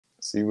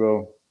See,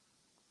 bro,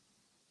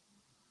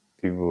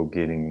 people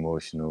getting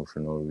emotional for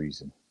no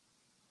reason.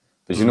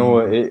 But you know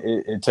what?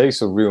 Mm, It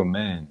takes a real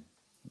man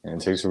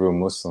and it takes a real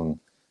Muslim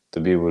to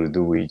be able to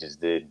do what he just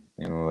did.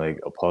 Like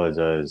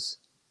apologize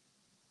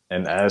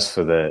and ask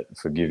for that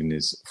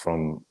forgiveness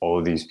from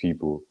all these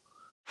people.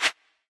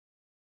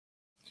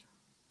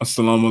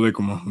 Assalamu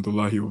alaikum wa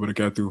rahmatullahi wa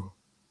barakatuh.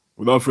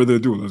 Without further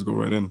ado, let's go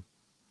right in.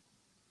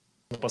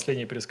 На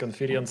последней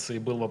пресс-конференции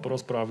был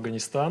вопрос про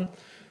Афганистан.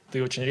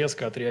 Ты очень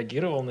резко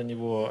отреагировал на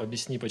него.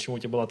 Объясни, почему у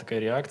тебя была такая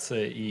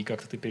реакция и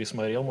как-то ты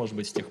пересмотрел, может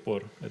быть, с тех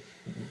пор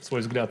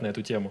свой взгляд на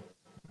эту тему.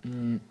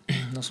 Ну,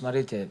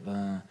 смотрите,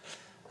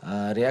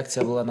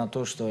 реакция была на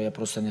то, что я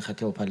просто не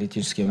хотел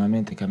политические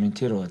моменты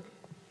комментировать.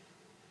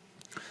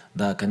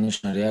 Да,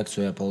 конечно,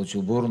 реакцию я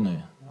получил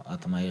бурную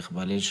от моих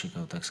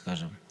болельщиков, так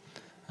скажем,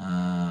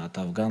 от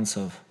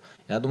афганцев.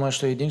 Я думаю,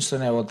 что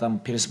единственное, я вот там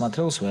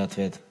пересмотрел свой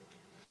ответ.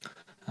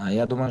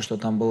 Я думаю, что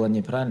там было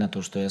неправильно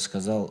то, что я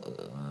сказал,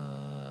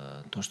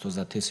 то, что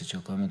за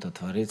 1000 километров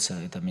творится,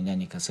 это меня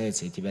не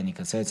касается, и тебя не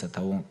касается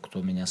того,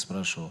 кто меня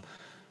спрашивал.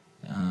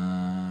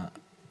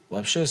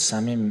 Вообще с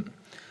самим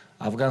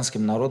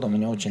афганским народом у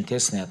меня очень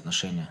тесные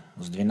отношения.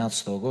 С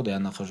 2012 года я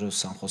нахожусь в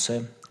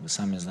Сан-Хосе, вы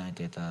сами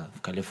знаете, это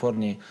в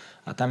Калифорнии,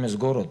 а там есть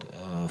город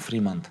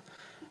Фримонт.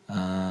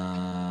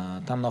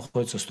 Там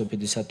находится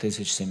 150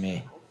 тысяч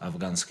семей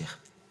афганских.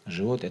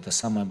 Живут, это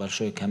самое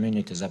большое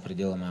комьюнити за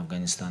пределами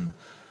Афганистана.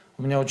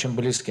 У меня очень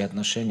близкие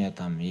отношения,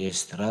 там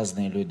есть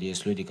разные люди,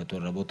 есть люди,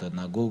 которые работают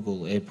на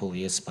Google, Apple,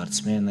 есть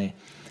спортсмены,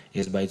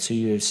 есть бойцы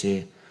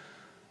UFC,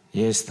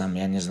 есть там,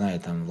 я не знаю,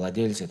 там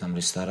владельцы там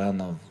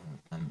ресторанов,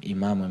 там,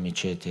 имамы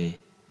мечетей.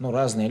 Ну,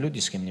 разные люди,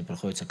 с кем мне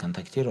приходится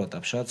контактировать,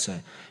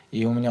 общаться.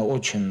 И у меня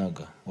очень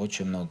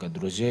много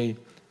друзей,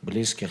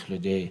 близких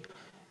людей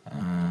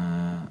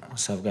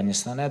с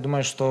Афганистана. Я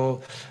думаю,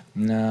 что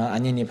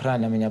они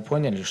неправильно меня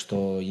поняли,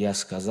 что я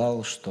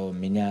сказал, что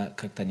меня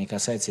как-то не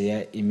касается.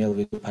 Я имел в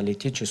виду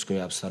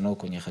политическую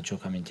обстановку, не хочу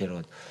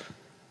комментировать.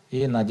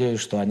 И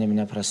надеюсь, что они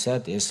меня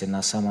простят, если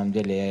на самом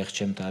деле я их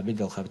чем-то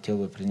обидел, хотел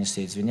бы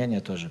принести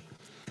извинения тоже.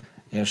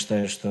 Я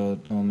считаю, что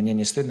мне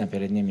не стыдно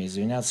перед ними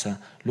извиняться.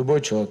 Любой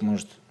человек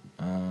может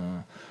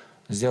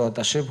сделать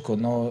ошибку,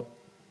 но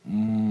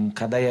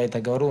когда я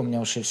это говорю, у меня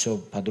вообще все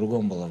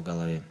по-другому было в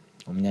голове.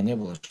 У меня не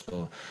было,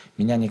 что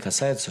меня не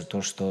касается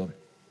то, что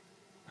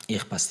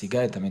их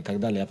постигает там, и так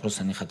далее. Я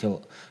просто не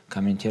хотел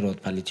комментировать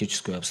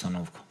политическую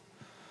обстановку.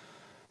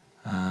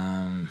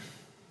 Да,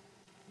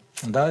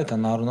 это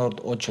народ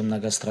очень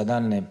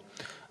многострадальный,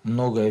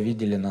 многое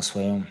видели на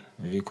своем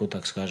веку,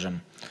 так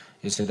скажем.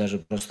 Если даже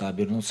просто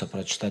обернуться,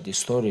 прочитать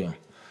историю,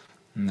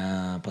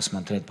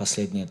 посмотреть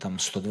последние там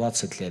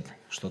 120 лет,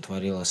 что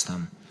творилось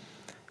там,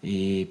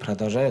 и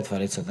продолжает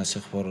твориться до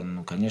сих пор,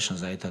 ну, конечно,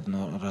 за этот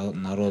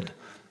народ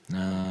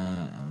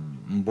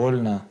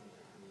больно,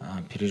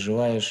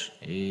 переживаешь,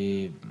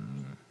 и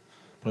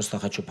просто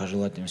хочу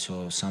пожелать им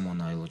всего самого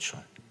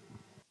наилучшего.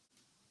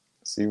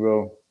 See,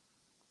 bro,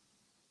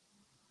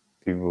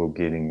 people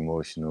getting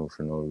emotional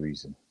for no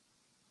reason.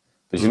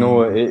 But you know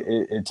what?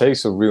 Mm, It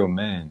takes a real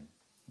man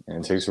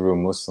and it takes a real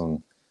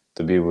Muslim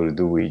to be able to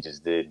do what he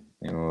just did.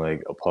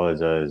 Like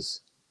apologize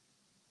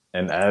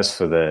and ask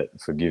for that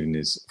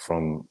forgiveness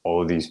from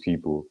all these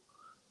people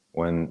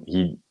when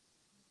he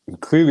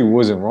clearly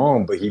wasn't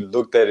wrong, but he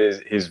looked at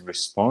his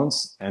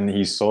response and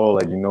he saw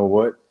like, you know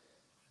what?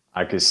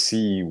 I could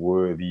see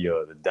where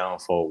the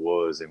downfall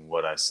was and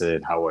what I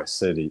said, how I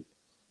said it.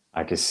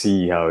 I could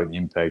see how it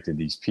impacted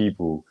these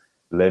people.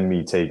 Let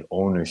me take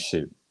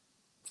ownership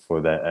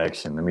for that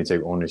action. Let me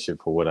take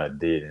ownership for what I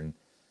did. And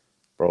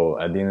bro,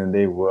 at the end of the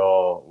day, we're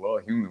all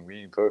human.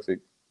 We ain't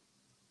perfect.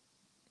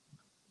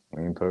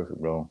 We ain't perfect,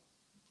 bro.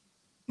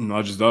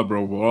 not just that,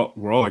 bro.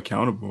 We're all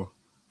accountable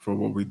for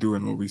what we do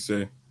and what we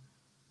say.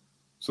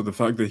 So the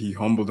fact that he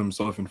humbled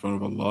himself in front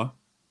of Allah,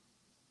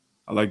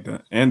 I like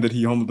that, and that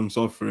he humbled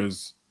himself for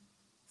his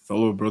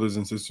fellow brothers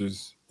and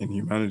sisters in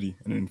humanity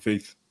and in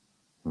faith.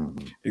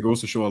 Mm-hmm. It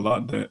goes to show a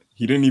lot that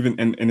he didn't even,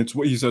 and it's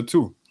what he said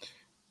too.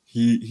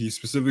 He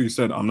specifically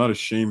said, "I'm not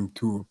ashamed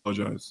to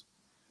apologize."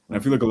 And I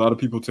feel like a lot of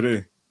people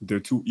today, they're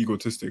too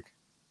egotistic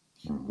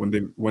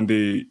Mm-hmm. when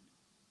they.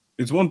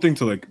 It's one thing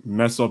to like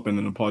mess up and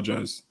then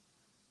apologize.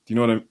 Do you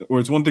know what I?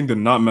 Or it's one thing to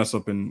not mess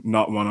up and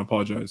not want to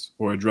apologize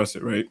or address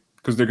it, right?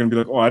 Because they're gonna be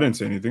like, "Oh, I didn't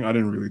say anything. I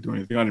didn't really do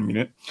anything. I didn't mean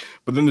it."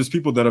 But then there's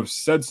people that have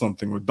said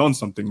something or done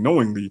something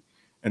knowingly,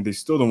 and they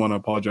still don't want to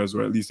apologize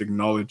or at least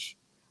acknowledge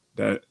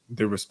that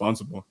they're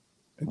responsible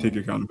and take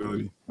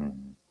accountability.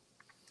 Mm-hmm.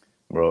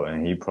 Bro,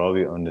 and he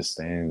probably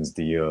understands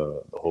the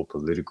whole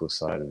political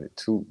side of it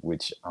too,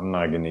 which I'm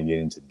not gonna get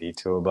into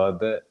detail about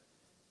that,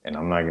 and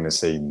I'm not gonna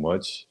say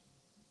much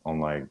on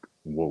like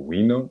what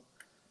we know.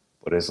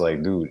 But it's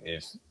like, dude,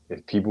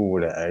 if people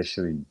were to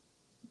actually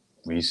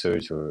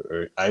research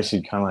or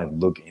actually kind of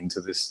like look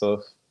into this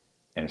stuff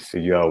and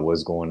figure out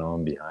what's going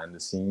on behind the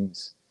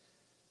scenes,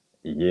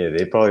 yeah,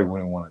 they probably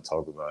wouldn't want to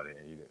talk about it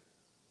either,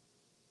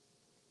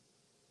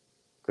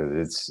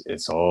 because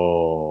it's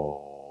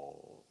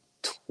all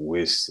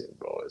twisted,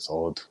 bro. It's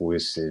all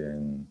twisted,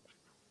 and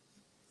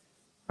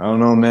I don't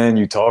know, man.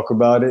 You talk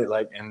about it,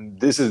 like, and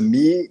this is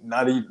me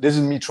not even. This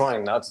is me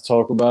trying not to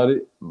talk about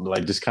it,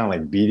 like just kind of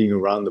like beating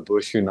around the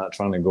bush here, not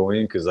trying to go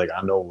in, because like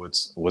I know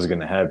what's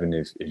gonna happen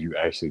if you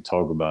actually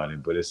talk about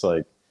it. But it's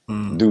like,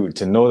 dude,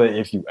 to know that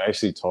if you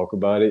actually talk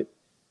about it,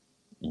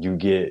 you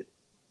get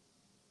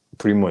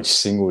pretty much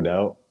singled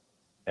out,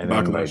 and Backlash.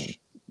 then like,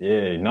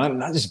 yeah,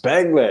 not just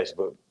backlash,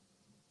 but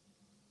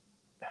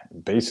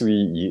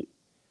basically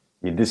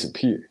you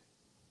disappear.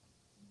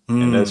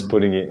 And that's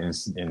putting it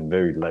in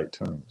very light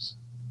terms.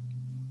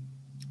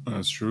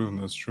 That's true.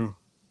 That's true.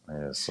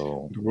 Yeah,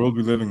 so the world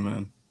we live in,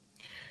 man.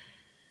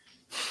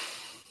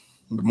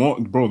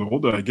 The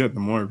older I get,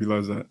 the more I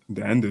realize that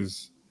the end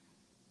it's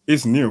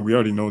near. We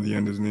already know the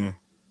end is near,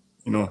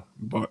 you know.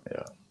 But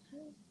yeah,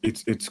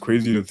 it's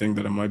crazy to think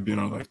that it might be in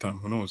our lifetime.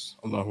 Who knows?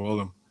 Allahu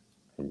alam.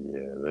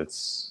 Yeah,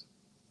 let's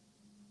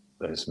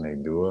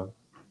make dua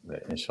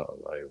that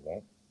inshallah it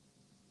won't.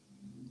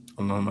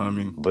 I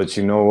mean, but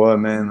you know what,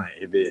 man? Like,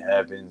 if it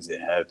happens,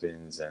 it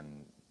happens, and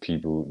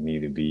people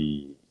need to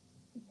be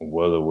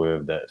well aware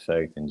of that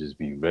fact and just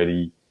be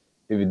ready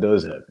if it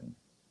does happen.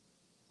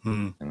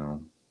 You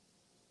know.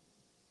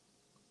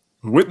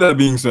 With that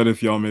being said,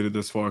 if y'all made it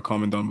this far,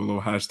 comment down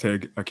below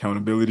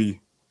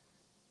 #accountability,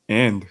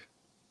 and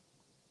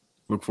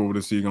look forward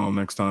to seeing y'all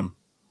next time.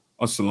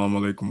 Assalamu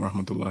alaikum wa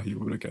rahmatullahi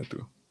wa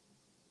barakatuh.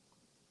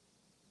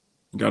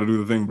 You gotta do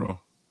the thing, bro.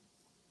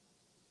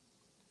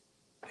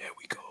 There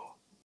we go.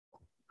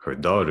 Her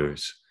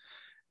daughters,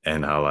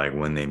 and how like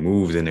when they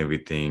moved and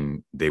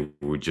everything, they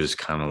were just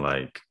kind of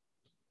like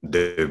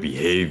their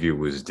behavior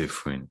was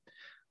different,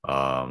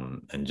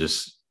 and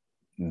just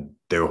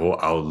their whole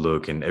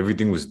outlook and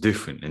everything was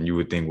different. And you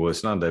would think, well,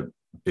 it's not that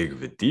big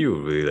of a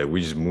deal, really. Like,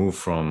 we just moved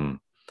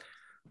from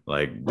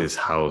like this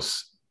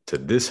house to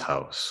this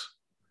house,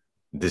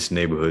 this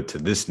neighborhood to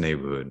this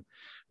neighborhood.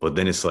 But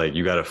then it's like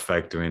you got to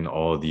factor in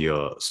all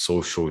the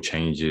social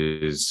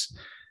changes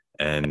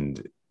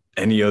and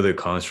any other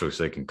constructs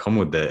that can come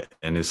with that.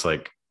 And it's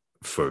like,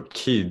 for a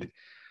kid,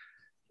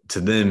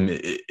 to them,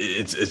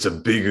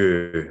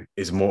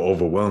 it's more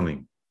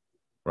overwhelming,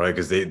 right?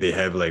 Because they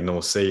have like no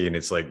say, and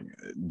it's like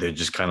they're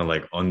just kind of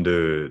like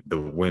under the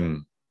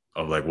whim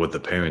of like what the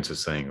parents are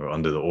saying, or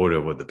under the order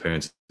of what the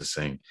parents are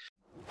saying.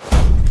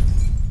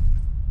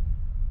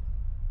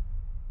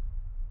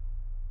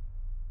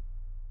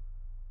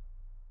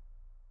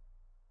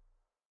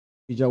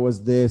 Khadija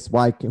was this.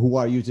 Why? Who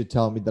are you to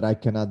tell me that I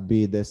cannot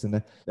be this?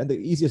 And the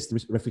easiest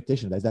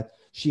refutation is that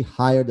she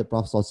hired the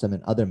Prophet ﷺ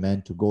and other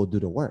men to go do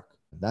the work.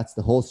 That's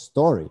the whole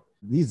story.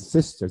 These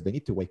sisters, they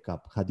need to wake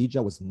up.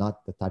 Khadija was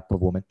not the type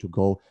of woman to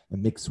go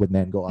and mix with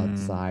men, go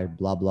outside,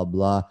 blah, blah,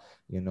 blah,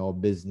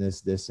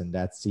 business, this and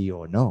that,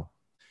 CEO. No.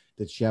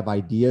 Did she have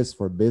ideas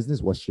for business?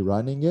 Was she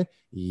running it?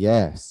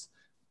 Yes.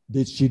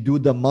 Did she do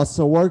the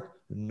muscle work?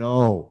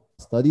 No.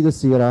 Study the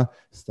seerah,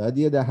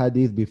 study the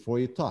hadith before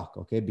you talk,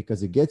 okay?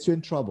 Because it gets you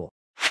in trouble.